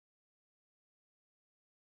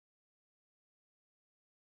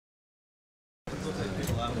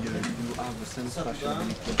Hi,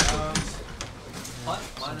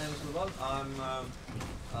 my name is Ruval. I'm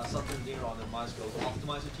a software engineer on the Mysql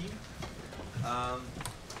Optimizer team.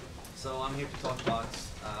 So I'm here to talk about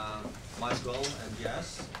Mysql and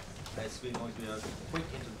JS. It's going to be a quick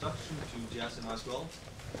introduction to JS and Mysql,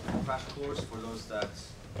 a crash course for those that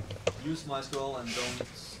use Mysql and don't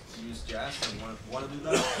use JS and want to do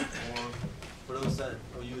that, or for those of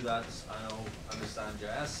you that understand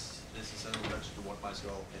JS, this is an introduction to what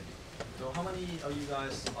Mysql can do. So how many of you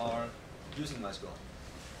guys are using Mysql?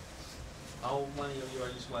 How many of you are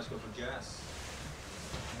using Mysql for JS?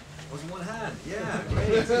 Was one hand? Yeah,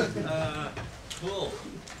 great. Cool.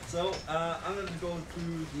 So I'm going to go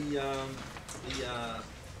through the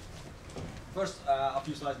first a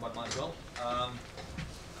few slides about Mysql,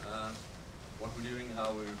 what we're doing,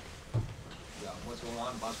 how what's going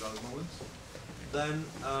on in Mysql at the moment. Then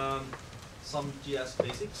some JS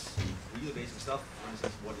basics, really basic stuff. For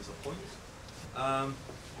instance, what is a point?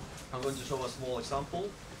 I'm going to show a small example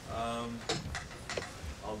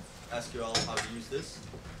of SQL, how to use this,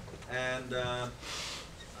 and a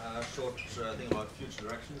short thing about future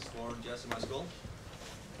directions for JS and Mysql,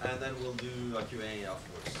 and then we'll do a Q&A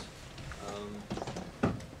afterwards.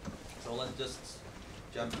 So let's just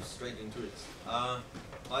jump straight into it.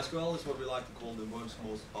 Mysql is what we like to call the world's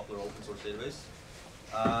most popular open source database.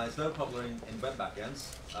 It's very popular in web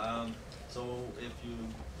backends. So if you,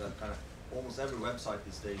 almost every website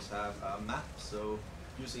these days have a map. So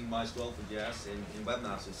using Mysql for JS in web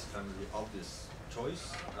maps is kind of the obvious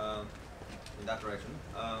choice in that direction.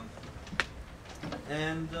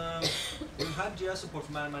 We've had JS support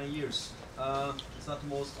for many, many years. It's not the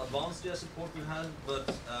most advanced JS support we've had, but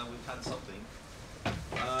we've had something.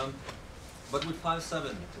 But with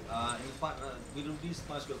 5.7, we released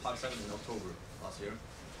Mysql 5.7 in October last year.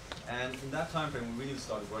 And in that time frame, we really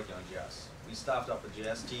started working on JS. We staffed up a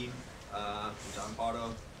JS team, which I'm part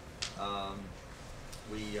of.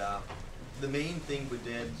 The main thing we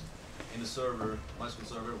did in the server, Mysql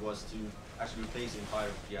server, was to actually replace the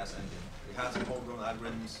entire JS engine. We had some homegrown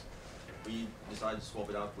algorithms. We decided to swap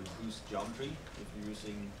it out with Boost geometry. If you're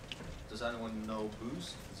using, does anyone know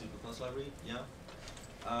Boost, the C++ library? Yeah.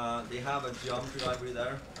 They have a geometry library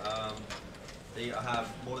there. They have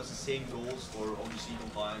more or less the same goals for OGC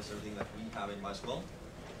compliance, everything that we have in Mysql.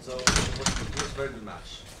 So it was a very good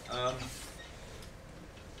match.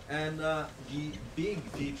 The big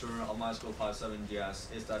feature of Mysql 5.7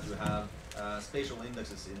 JS is that you have spatial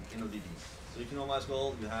indexes in InnoDB. So if you know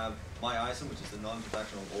Mysql, you have MyISOM, which is the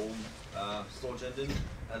non-transactional old storage engine,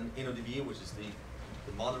 and InnoDB, which is the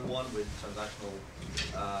modern one with transactional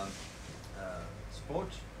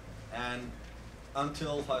support. And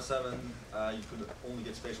until 5.7, you could only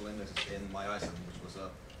get spatial indexes in MyISOM, which was a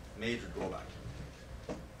major drawback.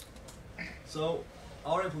 So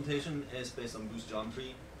our implementation is based on Boost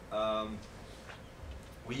geometry.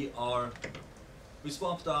 We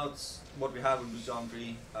swapped out what we had with Boost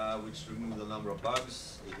geometry, which removed a number of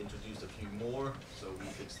bugs. It introduced a few more, so we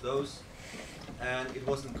fixed those. And it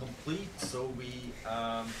wasn't complete, so we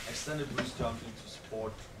extended Boost geometry to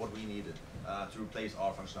support what we needed to replace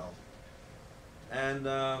our functionality. And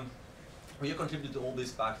we have contributed all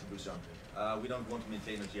this back to Boost geometry. We don't want to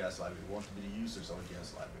maintain a JS library, we want to be the users of a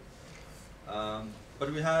JS library.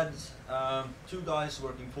 But we had 2 guys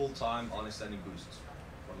working full-time on extending Boost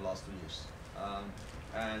for the last 2 years.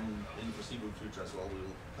 And in the foreseeable future as well, we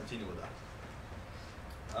will continue with that.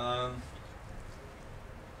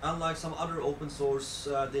 Unlike some other open source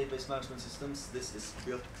database management systems, this is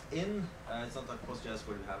built in. It's not like PostGIS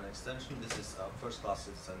where you have an extension. This is a first-class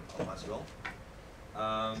citizen of Mysql.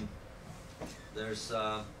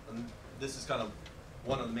 This is kind of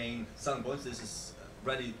one of the main selling points. This is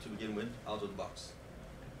ready to begin with, out of the box.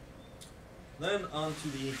 Then on to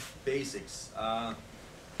the basics.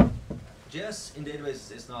 JS in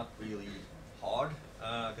databases is not really hard,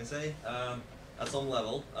 I can say, at some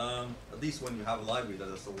level, at least when you have a library that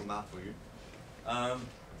does all the math for you.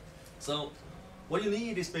 So what you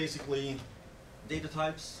need is basically data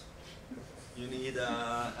types. You need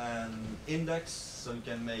an index so you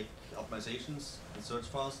can make optimizations and search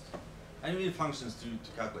fast. And you need functions to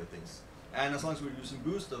calculate things. And as long as we're using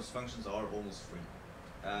Boost, those functions are almost free,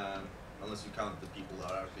 unless you count the people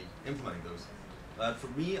that are actually implementing those. But for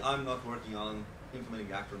me, I'm not working on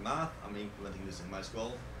implementing actual math. I'm implementing this in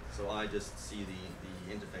Mysql, so I just see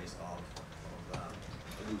the interface of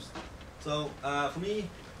Boost. So for me,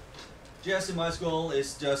 JS in Mysql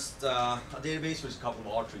is just a database with a couple of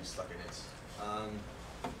R trees stuck in it,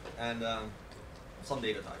 and some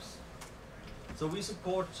data types. So we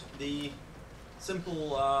support the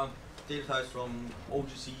simple data types from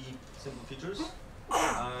OGC simple features,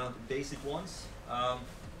 the basic ones.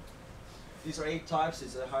 These are 8 types.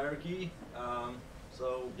 It's a hierarchy.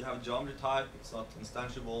 So you have a geometry type. It's not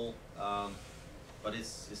instantiable, but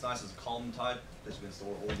it's nice as a column type because you can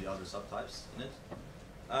store all the other subtypes in it.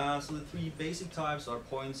 So the 3 basic types are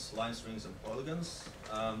points, line strings, and polygons.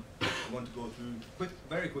 I'm going to go through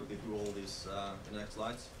very quickly through all these in the next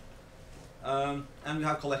slides. And we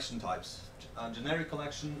have collection types, generic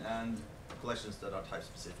collection and collections that are type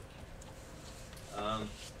specific.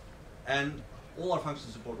 And all our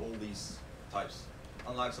functions support all these types.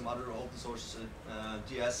 Unlike some other open source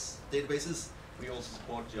GS databases, we also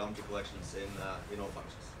support geometry collections in all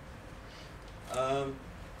functions.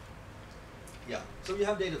 Yeah, so we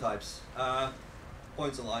have data types,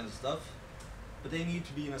 points and lines and stuff, but they need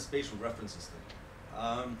to be in a spatial reference system.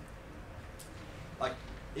 Like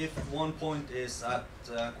if one point is at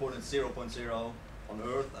coordinate 0.0 on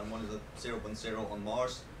Earth and one is at 0.0 on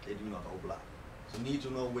Mars, they do not overlap. So you need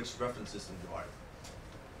to know which reference system you are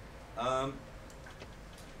in.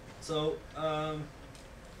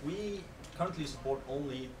 We currently support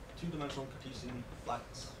only 2-dimensional Cartesian flat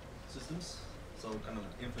systems, so kind of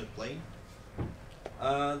an infinite plane.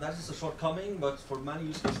 That is a shortcoming, but for many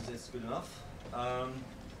use cases it's good enough.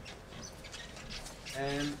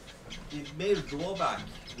 And the major drawback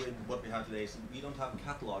with what we have today is we don't have a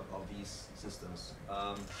catalog of these systems.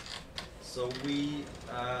 So we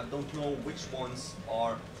don't know which ones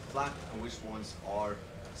are flat and which ones are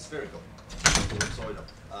spherical or ellipsoidal.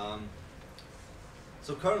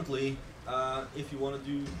 So currently, if you want to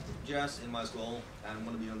do JS in Mysql and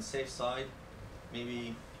want to be on the safe side,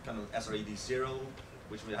 maybe kind of SRAD0,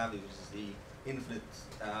 which we have, which is the infinite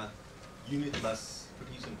unitless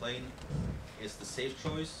Cartesian plane, is the safe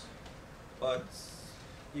choice. But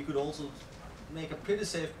you could also make a pretty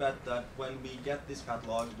safe bet that when we get this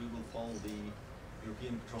catalog, we will follow the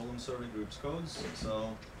European Petroleum Survey Group's codes.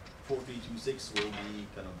 So 4326 will be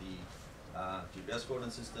kind of the GPS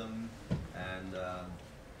coordinate system, and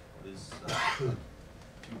what is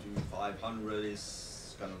 22500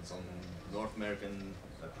 is kind of some North American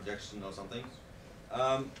projection or something.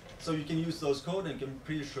 So you can use those codes and can be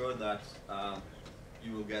pretty sure that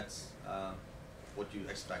you will get what you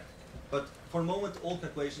expect. But for the moment, all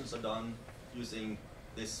calculations are done using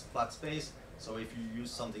this flat space. So if you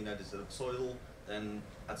use something that is ellipsoidal, then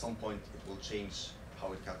at some point it will change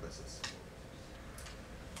how it calculates this.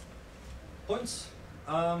 Points.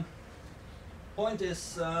 Point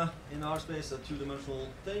is, in our space, a 2-dimensional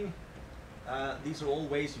thing. These are all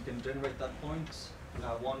ways you can generate that point. You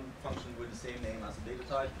have one function with the same name as the data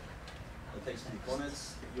type that takes the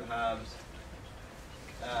coordinates. You have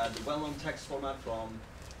the well-known text format from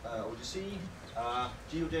OGC,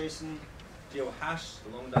 GeoJSON, GeoHash. The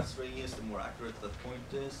longer that string is, the more accurate that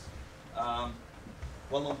point is.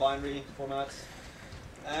 Well-known binary formats.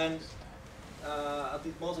 And I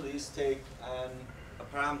think most of these take a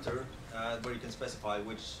parameter where you can specify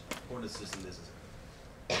which coordinate system this is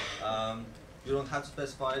in. You don't have to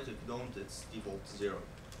specify it. If you don't, it's default 0.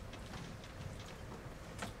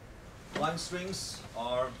 Line strings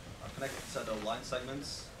are a connected set of line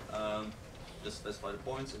segments. Just specify the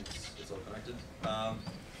points and it's all connected.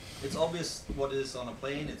 It's obvious what is on a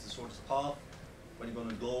plane. It's the shortest path. When you go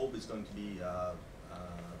on a globe, it's going to be a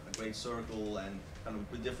great circle, and kind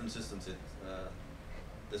of with different systems,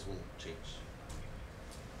 this will change.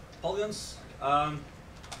 Polygons.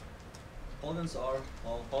 Polygons are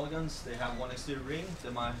all polygons. They have one exterior ring. They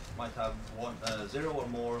might have 0 or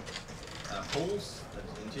more poles,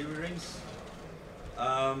 that's interior rings.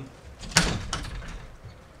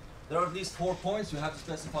 There are at least 4 points. You have to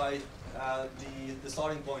specify the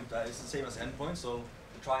starting point is the same as end point, so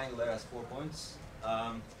the triangle there has 4 points,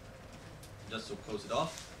 just to close it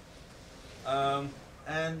off.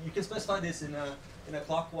 And you can specify this in a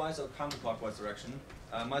clockwise or counterclockwise direction.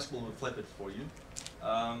 Mysql will flip it for you.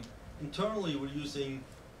 Internally, we're using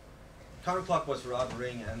counterclockwise for the outer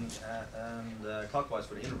ring and clockwise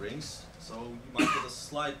for the inner rings. So you might get a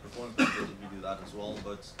slight performance benefit if you do that as well,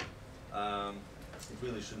 but it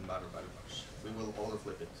really shouldn't matter very much. We will auto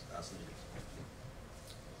flip it as needed.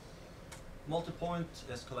 Multipoint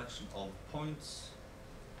is a collection of points.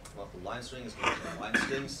 Multi-line string is a collection of line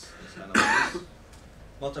strings. It's kind of like this.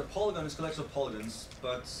 Multi-polygon is a collection of polygons,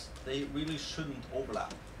 but they really shouldn't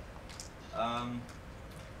overlap.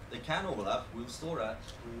 They can overlap. We'll store that.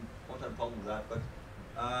 We won't have a problem with that, but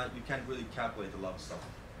you can't really calculate a lot of stuff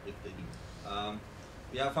if they do.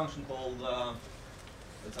 We have a function called,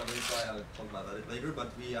 let's have a try. I'll talk about that later,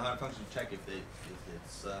 but we have a function to check if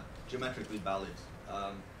it's geometrically valid.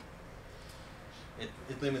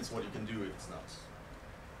 It limits what you can do if it's not.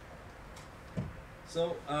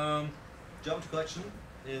 So geometry collection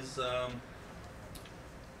is a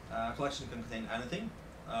collection can contain anything.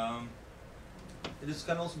 It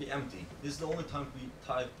can also be empty. This is the only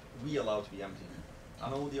type we allow to be empty. I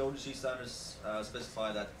know the ODG standards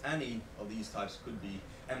specify that any of these types could be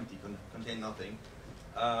empty, contain nothing.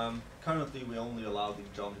 Currently, we only allow the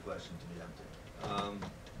geometry collection to be empty.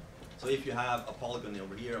 So if you have a polygon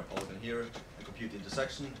over here, a polygon here, and compute the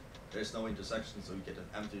intersection, there's no intersection, so you get an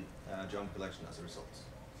empty geometry collection as a result.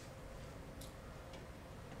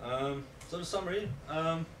 So the summary,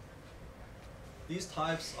 these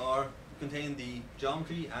types contain the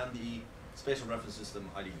geometry and the spatial reference system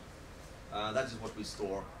ID. That is what we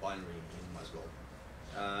store binary in Mysql.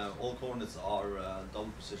 All coordinates are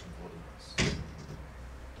double precision coordinates.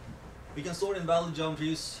 We can store invalid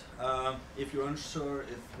geometries. If you're unsure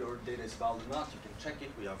if your data is valid or not, you can check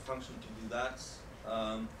it. We have a function to do that.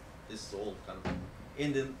 This is all kind of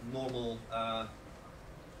in the normal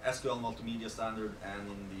SQL multimedia standard and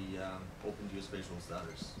in the Open Geospatial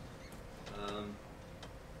standards.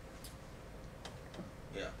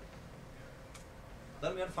 Yeah.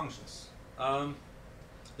 Then we have functions.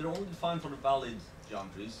 They're only defined for the valid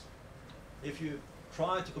geometries. If you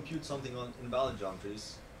try to compute something on invalid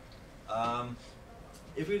geometries,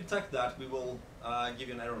 if we detect that, we will give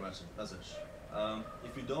you an error message.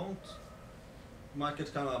 If you don't, you might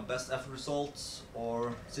get kind of best effort results,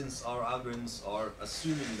 or since our algorithms are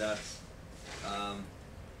assuming that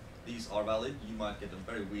these are valid, you might get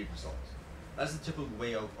a very weird result. That's the typical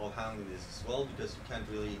way of handling this as well, because you can't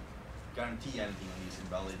really guarantee anything on these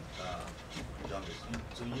invalid geometries.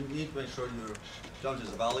 So you need to make sure your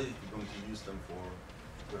geometries are valid if you're going to use them for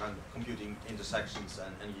computing intersections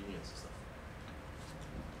and unions and stuff.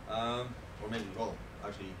 Or maybe, well,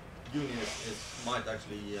 actually, union might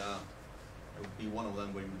actually be one of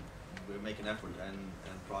them where we make an effort and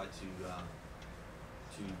try to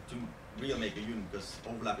really make a union, because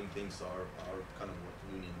overlapping things are kind of what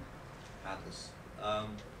union handles.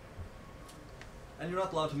 And you're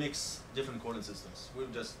not allowed to mix different coordinate systems.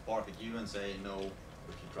 We'll just bark at you and say no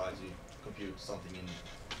if you try to compute something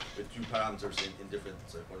with two parameters in different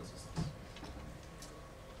coordinate systems.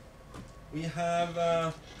 We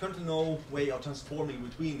have currently no way of transforming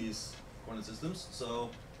between these coordinate systems,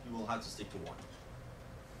 so you will have to stick to one.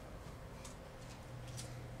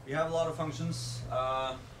 We have a lot of functions,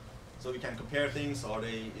 so we can compare things.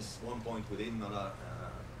 Is one point within a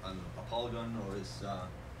polygon, or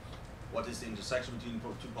what is the intersection between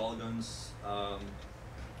two polygons?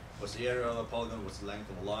 What's the area of a polygon? What's the length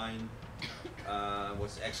of a line?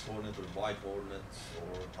 What's the x coordinate or the y coordinate?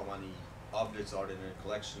 Or how many objects are in a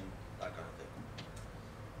collection? That kind of thing.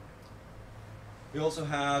 We also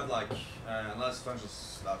have analysis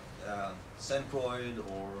functions like centroid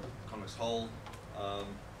or convex hull.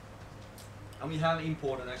 And we have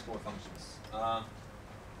import and export functions.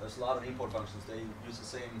 There's a lot of import functions. They use the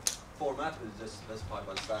same format, but it's just specified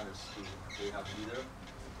by the standards they have to be there.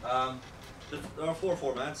 There are four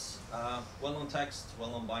formats: well-known text,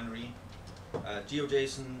 well-known binary,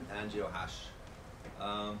 GeoJSON, and GeoHash.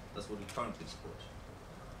 That's what we currently support.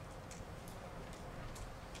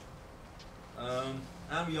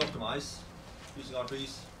 And we optimize using our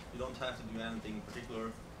trees. You don't have to do anything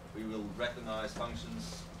particular. We will recognize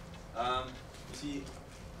functions. You see,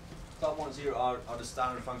 top ones here are the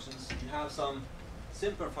standard functions. You have some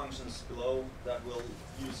simpler functions below that will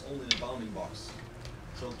use only the bounding box.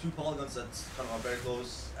 So two polygons that kind of are very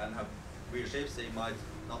close and have weird shapes, they might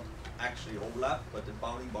not actually overlap, but the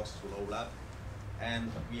bounding boxes will overlap.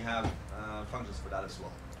 And we have functions for that as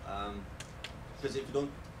well. Because if you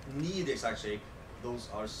don't need the exact shape, those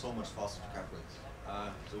are so much faster to calculate.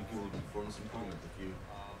 So you will performance improvement if you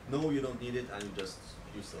know you don't need it and you just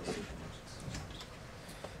use those simple functions.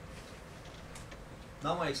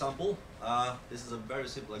 Now my example. This is a very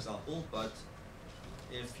simple example, but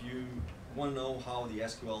if you want to know how the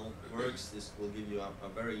SQL works, this will give you a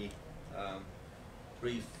very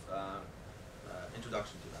brief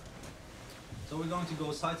introduction to that. So we're going to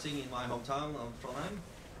go sightseeing in my hometown of Trondheim.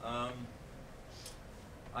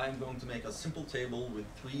 I'm going to make a simple table with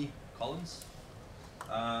 3 columns.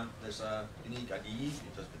 There's a unique ID,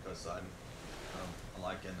 just because I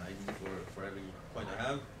like an ID for every point I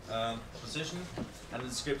have, a position, and a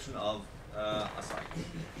description of a site.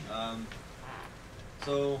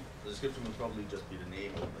 So the description will probably just be the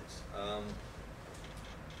name of it.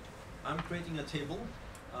 I'm creating a table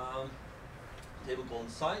called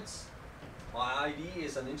sites. My ID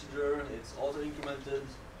is an integer, it's auto-incremented,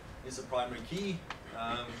 it's a primary key,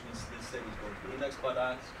 which means this table is going to be indexed by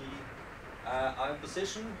that key. I have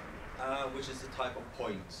position, which is the type of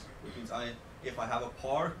point, which means if I have a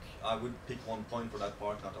park, I would pick one point for that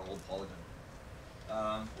park, not a whole polygon.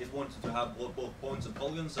 If wanted to have both points and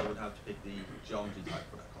polygons, I would have to pick the geometry type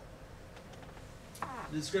for that column.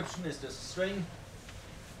 The description is just a string,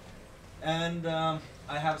 and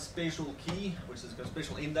I have a spatial key, which is a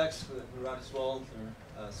spatial index. We write as well,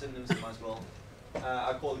 synonyms to Mysql.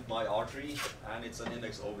 I call it my R3, and it's an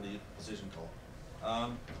index over the position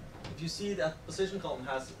column. If you see that position column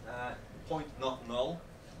has point not null,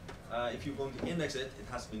 if you want to index it, it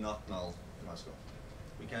has to be not null in Mysql.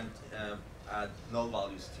 We can't add null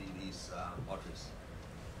values to these R3s.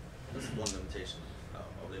 This is one limitation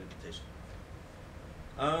of the implementation.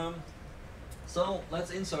 So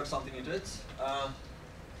let's insert something into it.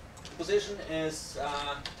 Position is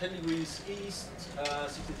 10 degrees east,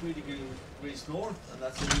 63 degrees north, and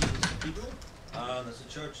that's the cathedral. That's a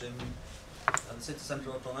church in the city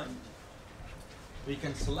center of Trondheim. We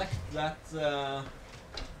can select that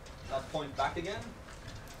point back again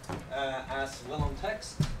as well-known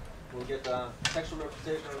text. We'll get a textual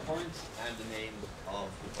representation of the point and the name of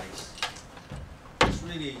the place. It's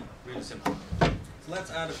really, really simple. So let's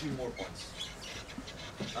add a few more points.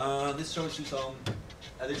 This shows you some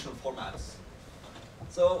additional formats.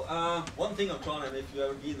 So one thing of Trondheim, if you've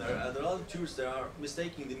ever been there, there are other tourists that are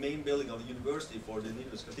mistaking the main building of the university for the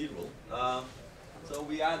Nidaros Cathedral. So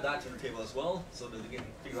we add that to the table as well, so that they can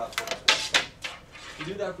figure out what it's for. We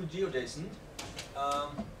do that with GeoJSON.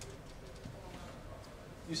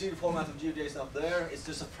 You see the format of GeoJSON up there. It's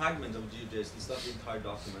just a fragment of GeoJSON. It's not the entire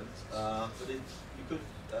document. But you could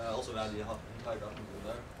also add the entire document in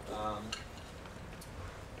there.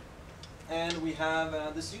 And we have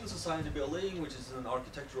the Student Society building, which is an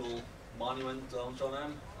architectural monument on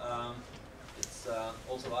Trondheim. It's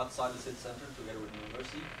also outside the city center together with the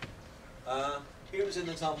university. Here is an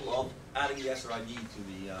example of adding the SRID to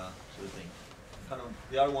the thing. Kind of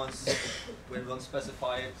the other ones, when one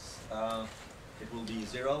specifies it, it will be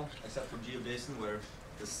 0, except for GeoJSON, where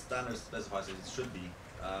the standard specifies it should be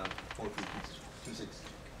 4326.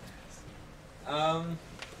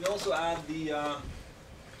 We also add the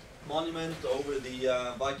monument over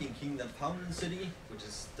the Viking king that founded the city, which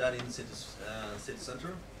is that in the city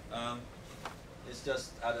center. It's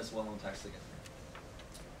just added as well-known text again.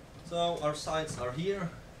 So our sites are here: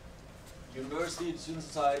 university, the student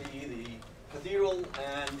society, the cathedral,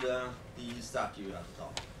 and the statue at the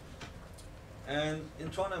top. And in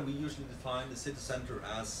Trondheim, we usually define the city center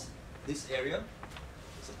as this area.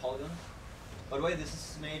 It's a polygon. By the way, this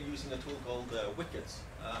is made using a tool called Wicket.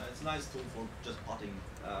 It's a nice tool for just plotting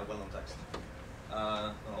well-known text.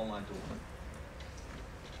 An online tool.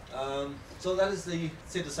 So that is the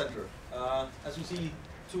city center. As you see,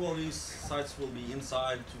 2 of these sites will be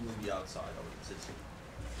inside, 2 will be outside of the city center.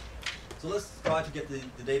 So let's try to get the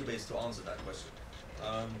database to answer that question.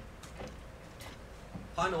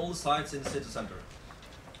 Find all the sites in the city center.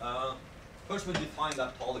 First we define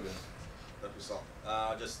that polygon that we saw.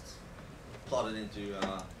 Just plot it into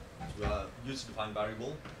a user-defined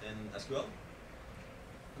variable in SQL.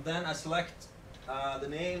 And then I select the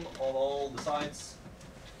name of all the sites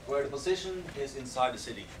where the position is inside the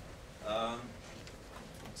city.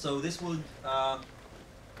 So this would,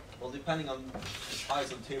 well, depending on the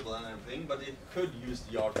size of the table and everything, but it could use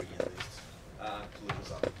the R3 at least to look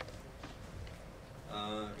this up.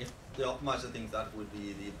 If the optimizer thinks that would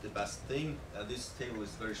be the best thing, this table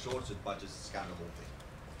is very short, so it might just scan the whole thing.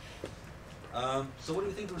 So what do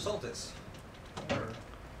you think the result is? Error.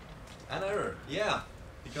 An error, yeah,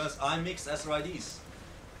 because I mixed SRIDs.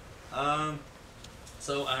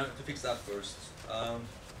 So I have to fix that first.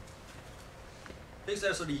 Fix the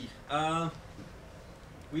SRD.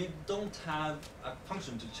 We don't have a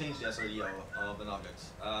function to change the SRD of an object.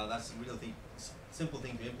 That's a real simple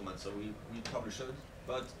thing to implement, so we probably should.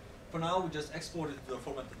 But for now, we just export it to a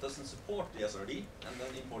format that doesn't support the SRD, and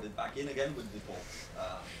then import it back in again with the default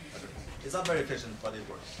SRD. It's not very efficient, but it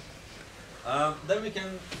works. Then we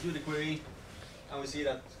can do the query, and we see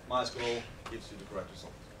that Mysql gives you the correct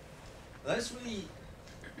result. That is really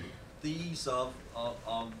the ease of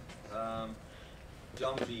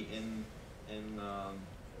geometry in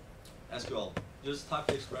SQL. Just type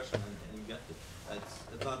the expression and you get it.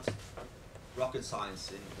 It's not rocket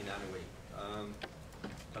science in any way.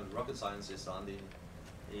 Kind of rocket science is on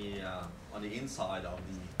the inside of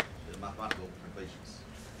the mathematical equations.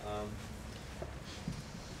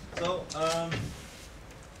 So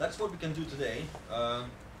that's what we can do today.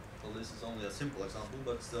 Well, this is only a simple example,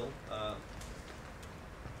 but still,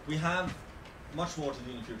 we have much more to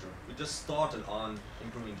do in the future. We just started on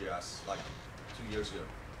improving JS like 2 years ago.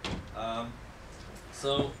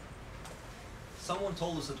 So someone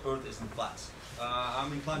told us that Earth isn't flat.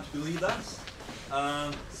 I'm inclined to believe that.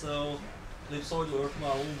 So ellipsoid Earth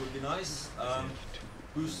model would be nice.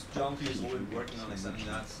 Boost Geometry is already working on extending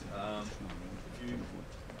that.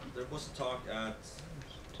 There was a talk at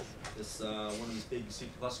this one of these big C++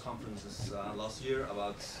 conferences last year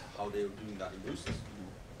about how they were doing that in Boost.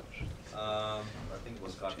 I think it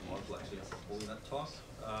was Scott Marshall actually holding that talk.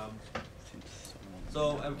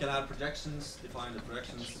 So we can add projections, define the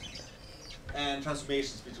projections, and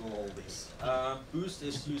transformations between all these. Boost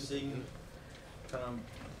is using,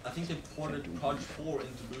 I think they ported Proj 4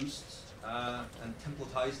 into Boost and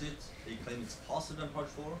templatized it. They claim it's faster than Proj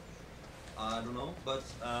 4. I don't know, but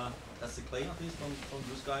that's the claim at least from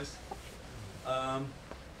Boost guys.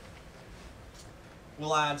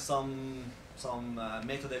 We'll add some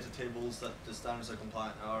metadata tables that the standards are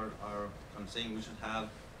compliant are kind of saying we should have.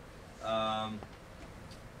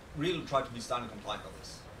 Really try to be standard compliant on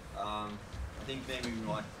this. I think maybe we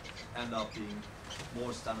might end up being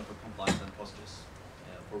more standard compliant than Postgres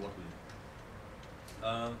for what we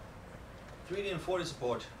do. 3D and 4D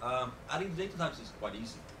support. Adding data types is quite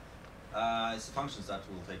easy. It's the functions that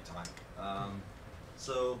will take time.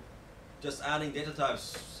 So just adding data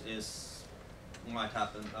types might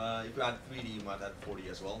happen. If you add 3D, you might add 4D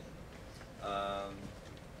as well.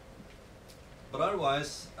 But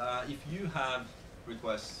otherwise, if you have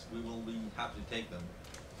requests, we will be happy to take them.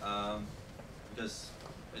 Because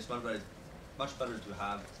it's much better to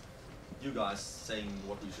have you guys saying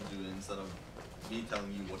what we should do instead of me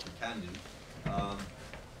telling you what you can do.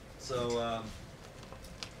 So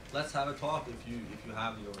let's have a talk if you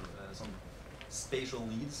have your some spatial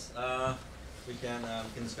needs. We can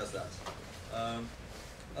discuss that.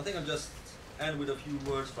 I think I'll just end with a few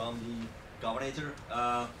words from the governor.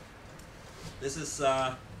 This is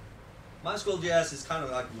MySQL.js is kind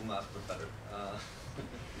of like Google Maps but better.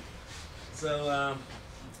 So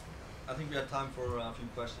I think we have time for a few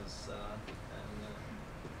questions.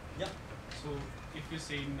 Yeah. So if you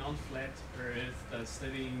say non-flat Earth, does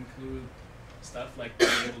that include stuff like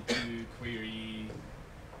being able to query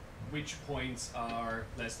which points are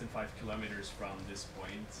less than 5 kilometers from this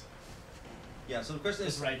point? Yeah. So the question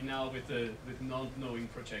is right now with not knowing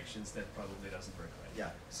projections, that probably doesn't work right. Yeah.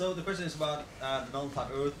 So the question is about the non-flat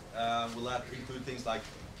Earth. Will that include things like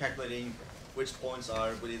calculating which points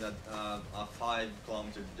are within a 5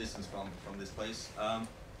 kilometer distance from this place?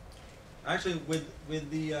 Actually, with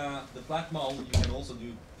the flat model, you can also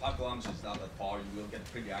do 5 kilometers. Not that far. You will get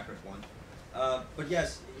a pretty accurate one. But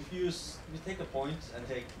yes, if you take a point and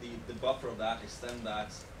take the buffer of that, extend that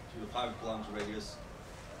to a 5 kilometer radius,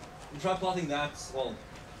 you try plotting that. Well,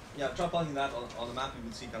 yeah, try plotting that on the map. You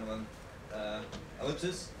will see kind of an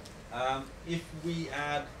ellipsis. If we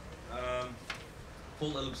add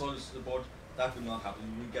full ellipsoid support, that will not happen.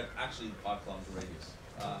 You will get actually 5 kilometer radius.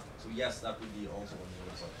 So yes, that would be also on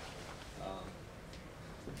the ellipsoid.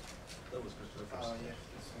 That was Christopher first. Yeah,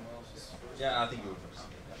 someone else is first. Yeah, I think you were first.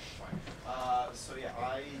 Yeah, fine. So yeah,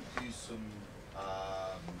 I do some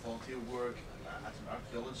volunteer work at an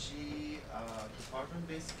archaeology department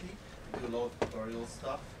basically. We do a lot of tutorial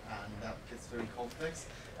stuff, and that gets very complex.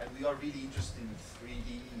 And we are really interested in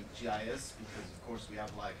 3D GIS because, of course, we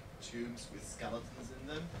have like tombs with skeletons in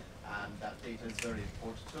them, and that data is very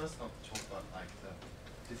important to us. Not to talk about like the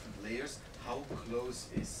different layers. How close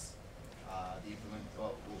is the implement?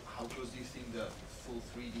 How close do you think the full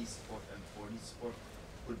 3D support and 4D support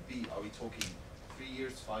would be? Are we talking 3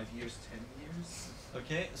 years, 5 years, 10 years?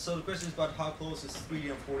 Okay, so the question is about how close is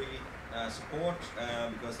 3D and 4D support,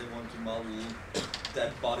 because they want to model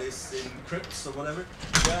dead bodies in crypts or whatever.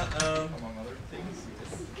 Yeah. Among other things,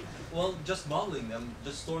 yes. Well, just modeling them,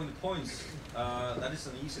 just storing the points, that is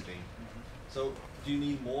an easy thing. So, do you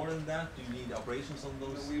need more than that? Do you need operations on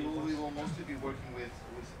those? We will mostly be working with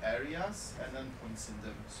areas and then points in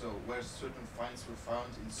them. So where certain finds were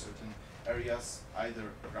found in certain areas, either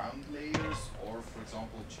ground layers or, for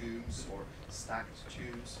example, tombs or stacked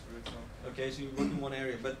tombs, for example. Okay, so you're working in one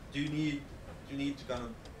area, but do you need to kind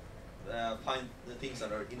of find the things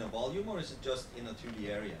that are in a volume, or is it just in a 2D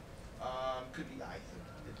area? Could be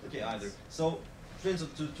either. Okay, either. So, for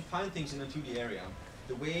instance, to find things in a 2D area,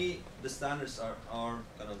 the way the standards are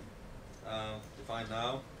kind of defined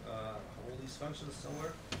now, all these functions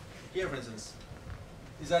somewhere. Here, for instance,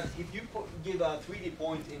 is that if you give a 3D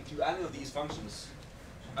point into any of these functions,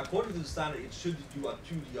 according to the standard, it should do a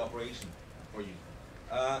 2D operation for you.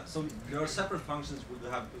 So there are separate functions we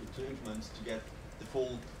will have to implement to get the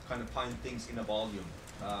full kind of find things in a volume.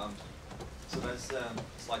 So that's a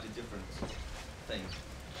slightly different thing.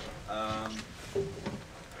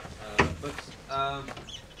 But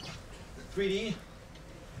the 3D,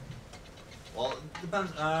 well, it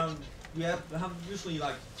depends. we have usually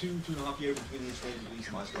like 2.5 years between each major release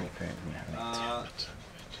in Mysql.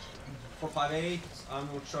 For 5.8, I'm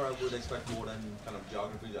not sure I would expect more than kind of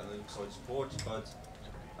geography and Ellipsoid support, but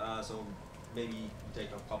so maybe take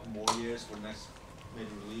a couple more years for the next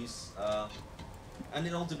major release. And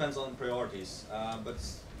it all depends on priorities. But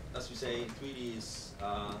as we say, 3D is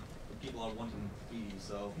people are wanting 3D,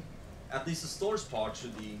 so at least the storage part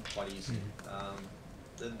should be quite easy.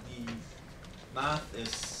 The math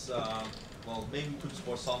is well, maybe we could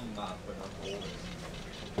support some math, but not always.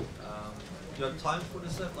 Do you have time for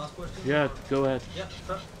this last question? Yeah, go ahead. Yeah,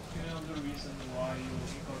 sure. Do you know the reason why you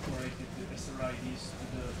incorporated the SRIDs to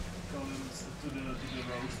the columns, to the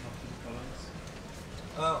rows, not to the columns?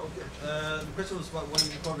 Okay. The question was about when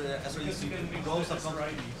you incorporate SRIDs Because you can mix rows the that come.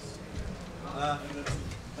 SRIDs. And that's a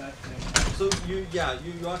bad thing. So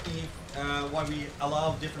you're asking why we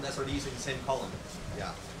allow different SRDs in the same column.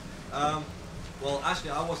 Yeah. Well,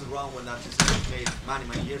 actually, I wasn't around when that decision was made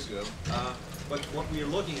many years ago. But what we are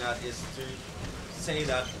looking at is to say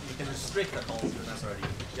that you can restrict a column to an SRD.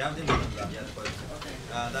 We haven't implemented that yet, but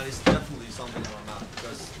that is definitely something on our map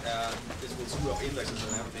because this will screw up indexes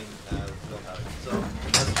and everything if we don't have it. So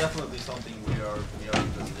that's definitely something we are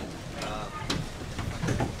interested in.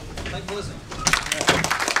 Thanks for listening.